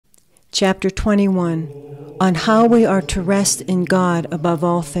Chapter 21, on how we are to rest in God above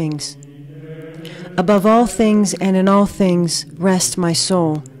all things. Above all things and in all things rest my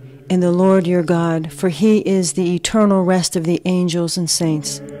soul in the Lord your God, for he is the eternal rest of the angels and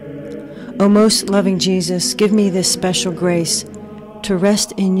saints. O most loving Jesus, give me this special grace to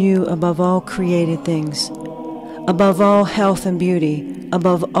rest in you above all created things, above all health and beauty,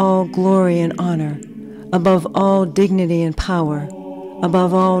 above all glory and honor, above all dignity and power,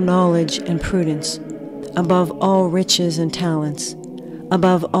 above all knowledge and prudence, above all riches and talents,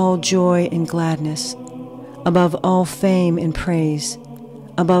 above all joy and gladness, above all fame and praise,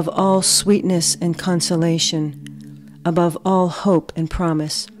 above all sweetness and consolation, above all hope and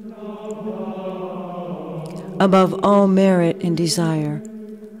promise, above all merit and desire,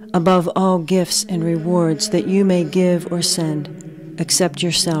 above all gifts and rewards that you may give or send, except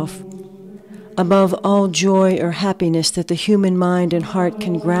yourself, above all joy or happiness that the human mind and heart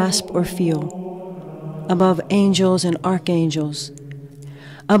can grasp or feel, above angels and archangels,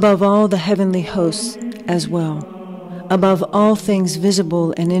 above all the heavenly hosts as well, above all things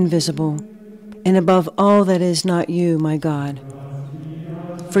visible and invisible, and above all that is not you, my God.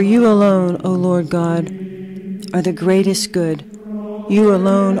 For you alone, O Lord God, are the greatest good. You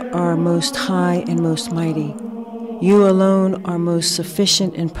alone are most high and most mighty. You alone are most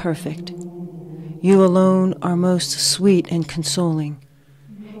sufficient and perfect. You alone are most sweet and consoling.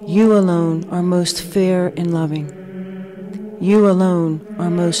 You alone are most fair and loving. You alone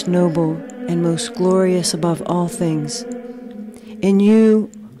are most noble and most glorious above all things. In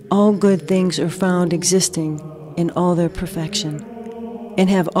you all good things are found existing in all their perfection, and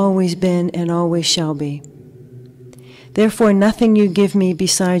have always been and always shall be. Therefore nothing you give me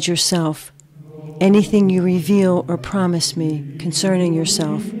besides yourself, anything you reveal or promise me concerning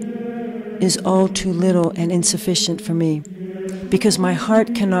yourself, is all too little and insufficient for me, because my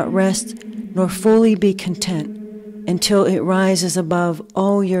heart cannot rest nor fully be content until it rises above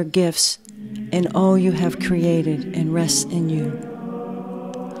all your gifts and all you have created and rests in you.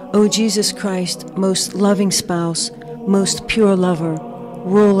 O Jesus Christ, most loving spouse, most pure lover,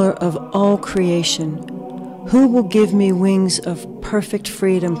 ruler of all creation, who will give me wings of perfect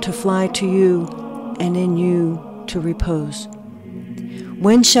freedom to fly to you and in you to repose?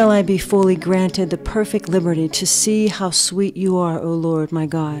 When shall I be fully granted the perfect liberty to see how sweet you are, O Lord, my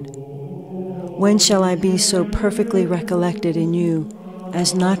God? When shall I be so perfectly recollected in you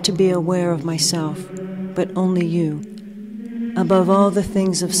as not to be aware of myself, but only you, above all the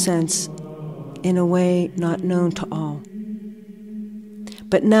things of sense, in a way not known to all?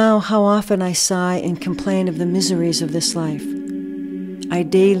 But now how often I sigh and complain of the miseries of this life. I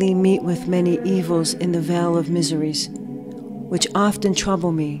daily meet with many evils in the vale of miseries, which often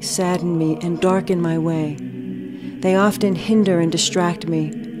trouble me, sadden me, and darken my way. They often hinder and distract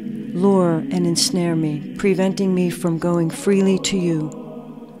me, lure and ensnare me, preventing me from going freely to you,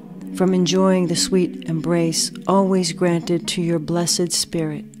 from enjoying the sweet embrace always granted to your blessed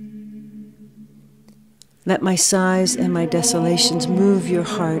Spirit. Let my sighs and my desolations move your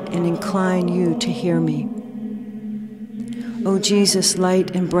heart and incline you to hear me. O Jesus,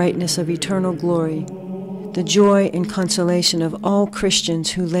 light and brightness of eternal glory, the joy and consolation of all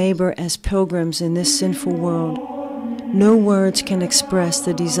Christians who labor as pilgrims in this sinful world, no words can express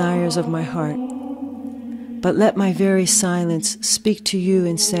the desires of my heart. But let my very silence speak to you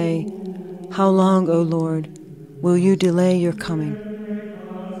and say, how long, O Lord, will you delay your coming?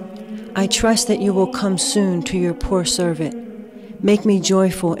 I trust that you will come soon to your poor servant. Make me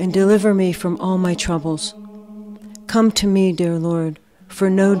joyful and deliver me from all my troubles. Come to me, dear Lord, for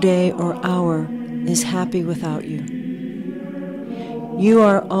no day or hour is happy without you. You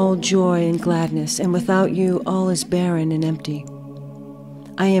are all joy and gladness, and without you all is barren and empty.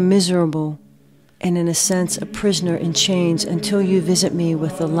 I am miserable, and in a sense a prisoner in chains until you visit me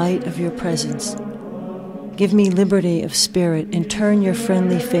with the light of your presence. Give me liberty of spirit and turn your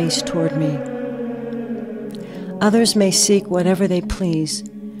friendly face toward me. Others may seek whatever they please,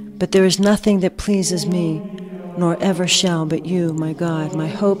 but there is nothing that pleases me, nor ever shall, but you, my God, my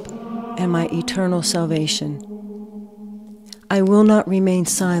hope and my eternal salvation. I will not remain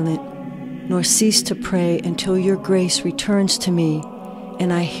silent, nor cease to pray until your grace returns to me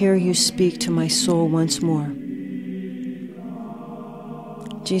and I hear you speak to my soul once more.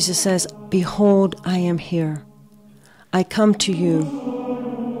 Jesus says, behold, I am here. I come to you,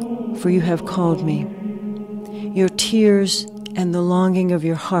 for you have called me. Your tears and the longing of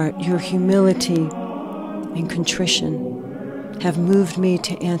your heart, your humility and contrition have moved me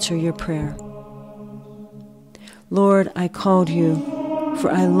to answer your prayer. Lord, I called you,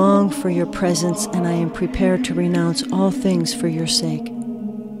 for I long for your presence, and I am prepared to renounce all things for your sake.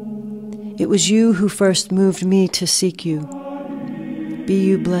 It was you who first moved me to seek you. Be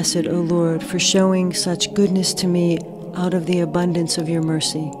you blessed, O Lord, for showing such goodness to me out of the abundance of your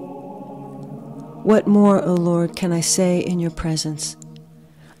mercy. What more, O Lord, can I say in your presence?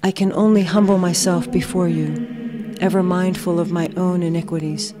 I can only humble myself before you, ever mindful of my own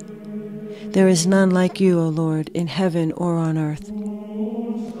iniquities. There is none like you, O Lord, in heaven or on earth.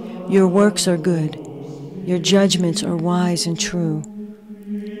 Your works are good, your judgments are wise and true,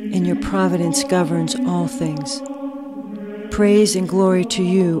 and your providence governs all things. Praise and glory to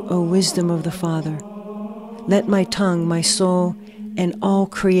you, O wisdom of the Father. Let my tongue, my soul, and all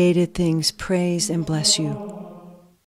created things praise and bless you.